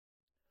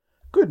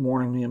Good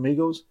morning, mi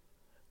amigos.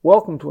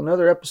 Welcome to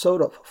another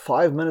episode of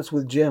 5 Minutes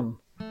with Jim.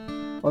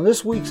 On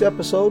this week's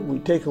episode, we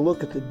take a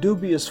look at the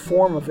dubious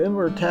form of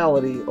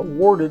immortality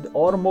awarded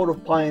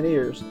automotive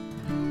pioneers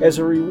as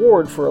a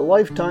reward for a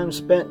lifetime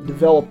spent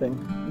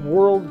developing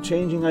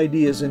world-changing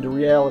ideas into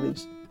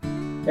realities.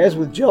 As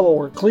with Jell-O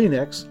or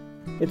Kleenex,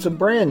 it's a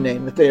brand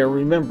name that they are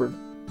remembered,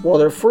 while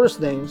their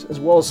first names, as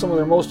well as some of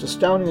their most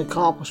astounding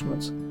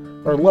accomplishments,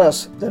 are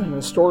less than an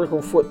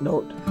historical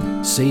footnote.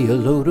 Say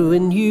hello to a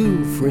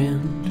new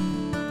friend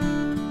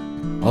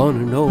on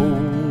an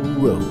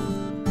old road.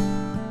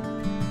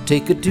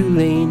 Take a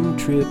two-lane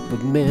trip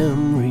of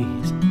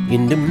memories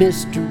into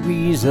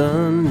mysteries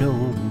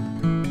unknown.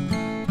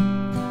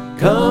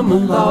 Come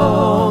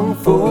along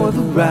for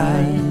the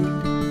ride.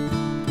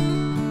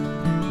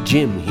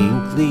 Jim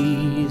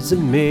Hinckley's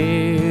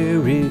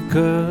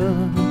America.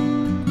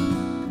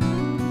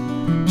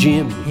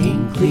 Jim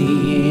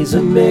Hinckley's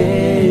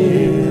America.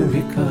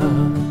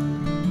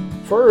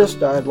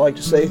 First, I'd like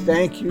to say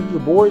thank you to the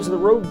boys of the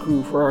road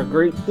crew for our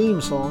great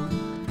theme song,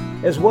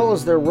 as well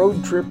as their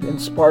road trip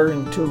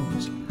inspiring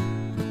tunes.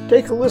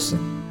 Take a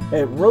listen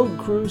at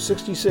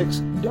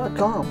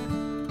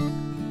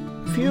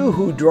roadcrew66.com. Few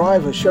who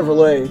drive a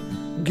Chevrolet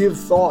give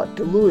thought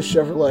to Louis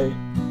Chevrolet,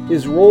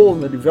 his role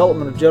in the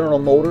development of General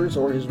Motors,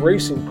 or his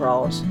racing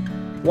prowess.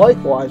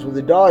 Likewise with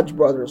the Dodge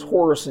brothers,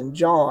 Horace and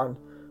John,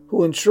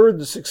 who ensured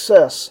the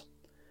success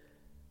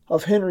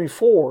of Henry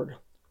Ford,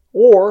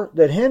 or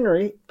that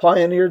Henry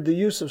pioneered the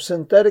use of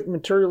synthetic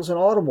materials in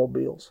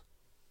automobiles.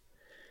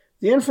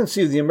 The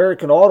infancy of the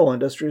American auto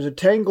industry is a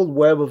tangled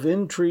web of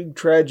intrigue,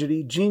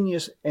 tragedy,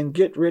 genius, and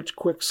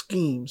get-rich-quick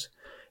schemes.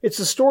 It's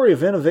a story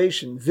of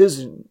innovation,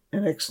 vision,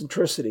 and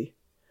eccentricity.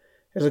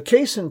 As a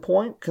case in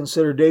point,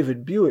 consider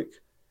David Buick,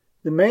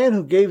 the man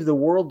who gave the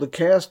world the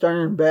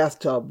cast-iron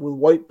bathtub with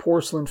white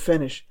porcelain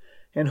finish,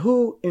 and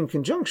who, in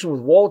conjunction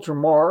with Walter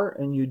Marr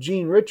and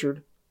Eugene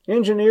Richard,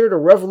 engineered a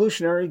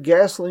revolutionary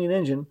gasoline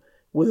engine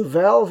with a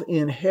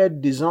valve-in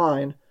head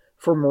design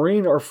for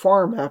marine or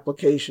farm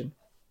application.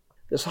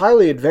 This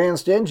highly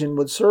advanced engine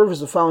would serve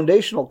as a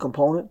foundational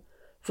component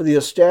for the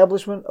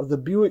establishment of the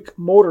Buick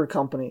Motor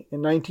Company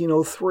in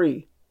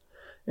 1903.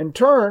 In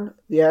turn,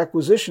 the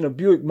acquisition of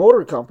Buick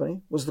Motor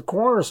Company was the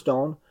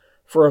cornerstone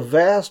for a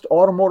vast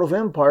automotive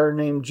empire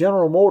named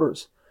General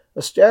Motors,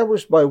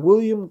 established by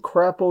William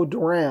Crapo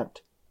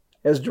Durant.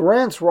 As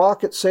Durant's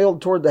rocket sailed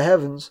toward the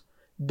heavens,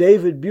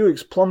 David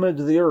Buick's plummeted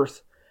to the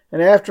earth,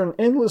 and after an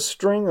endless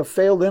string of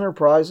failed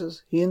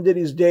enterprises, he ended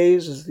his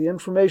days as the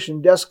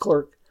information desk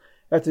clerk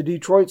at the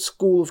Detroit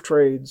School of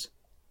Trades.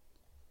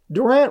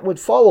 Durant would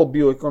follow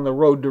Buick on the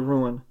road to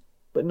ruin,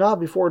 but not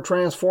before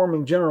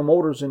transforming General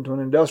Motors into an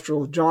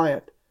industrial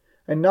giant,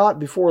 and not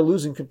before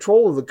losing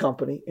control of the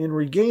company and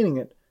regaining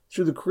it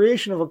through the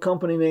creation of a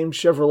company named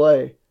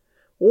Chevrolet,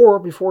 or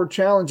before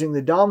challenging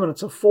the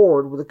dominance of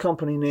Ford with a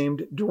company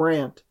named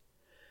Durant.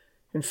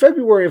 In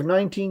February of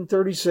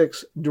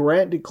 1936,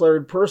 Durant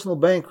declared personal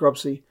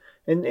bankruptcy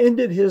and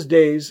ended his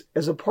days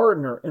as a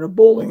partner in a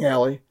bowling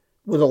alley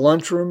with a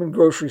lunchroom and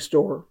grocery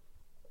store.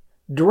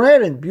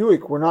 Durant and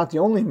Buick were not the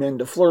only men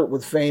to flirt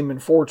with fame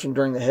and fortune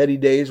during the heady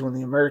days when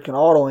the American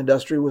auto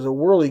industry was a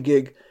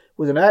whirligig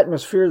with an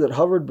atmosphere that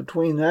hovered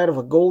between that of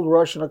a gold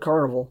rush and a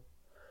carnival.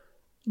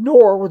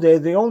 Nor were they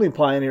the only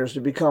pioneers to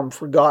become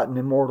forgotten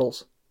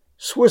immortals.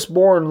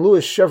 Swiss-born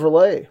Louis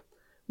Chevrolet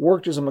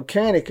worked as a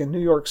mechanic in New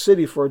York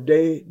City for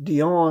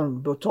Dion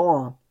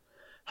Bouton.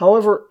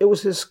 However, it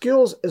was his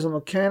skills as a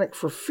mechanic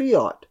for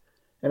Fiat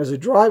and as a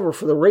driver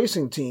for the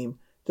racing team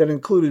that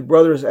included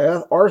brothers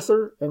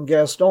Arthur and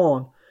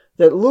Gaston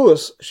that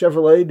Louis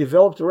Chevrolet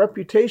developed a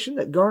reputation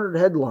that garnered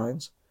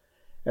headlines.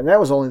 And that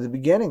was only the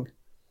beginning.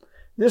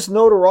 This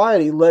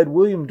notoriety led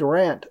William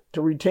Durant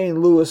to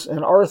retain Louis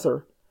and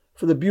Arthur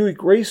for the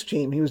Buick race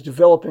team he was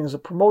developing as a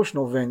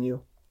promotional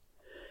venue.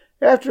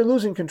 After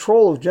losing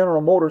control of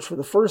General Motors for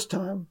the first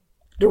time,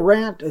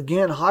 Durant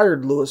again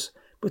hired Louis,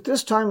 but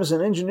this time as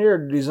an engineer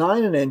to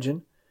design an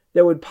engine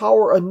that would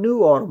power a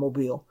new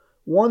automobile,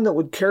 one that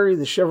would carry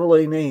the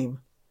Chevrolet name.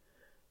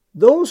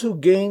 Those who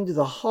gained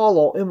the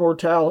hollow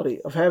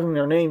immortality of having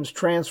their names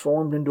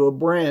transformed into a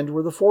brand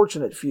were the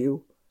fortunate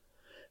few.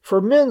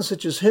 For men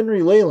such as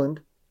Henry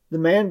Leland, the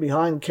man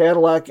behind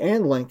Cadillac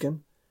and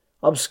Lincoln,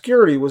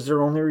 obscurity was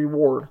their only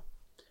reward.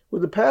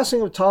 With the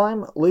passing of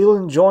time,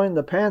 Leland joined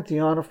the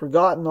pantheon of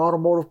forgotten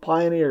automotive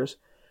pioneers.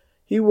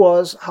 He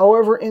was,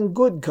 however, in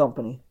good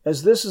company,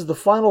 as this is the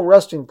final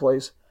resting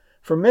place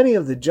for many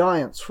of the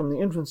giants from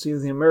the infancy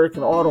of the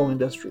American auto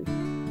industry.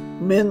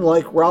 Men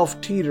like Ralph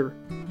Teeter,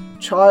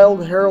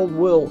 Childe Harold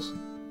Wills,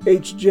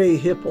 H.J.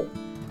 Hipple,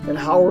 and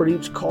Howard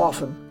H.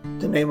 Coffin,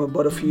 to name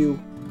but a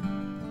few.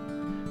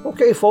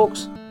 Okay,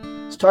 folks,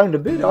 it's time to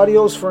bid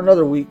adios for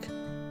another week.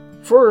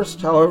 First,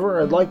 however,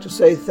 I'd like to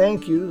say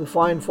thank you to the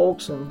fine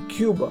folks in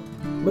Cuba,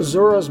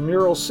 Missouri's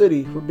Mural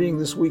City, for being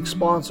this week's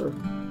sponsor.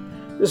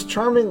 This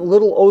charming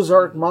little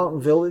Ozark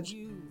mountain village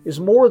is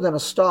more than a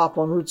stop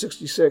on Route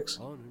 66.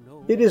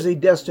 It is a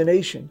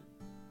destination.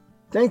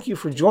 Thank you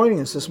for joining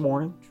us this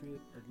morning.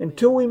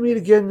 Until we meet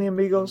again, mi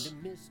amigos,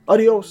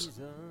 Adios.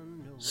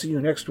 See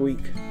you next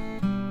week.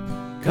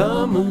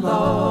 Come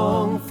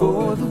along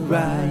for the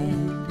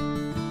ride.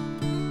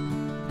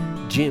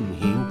 Jim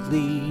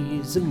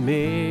Hinckley's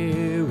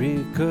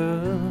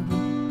America.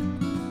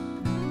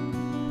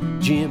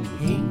 Jim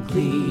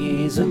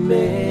Hinckley's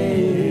America.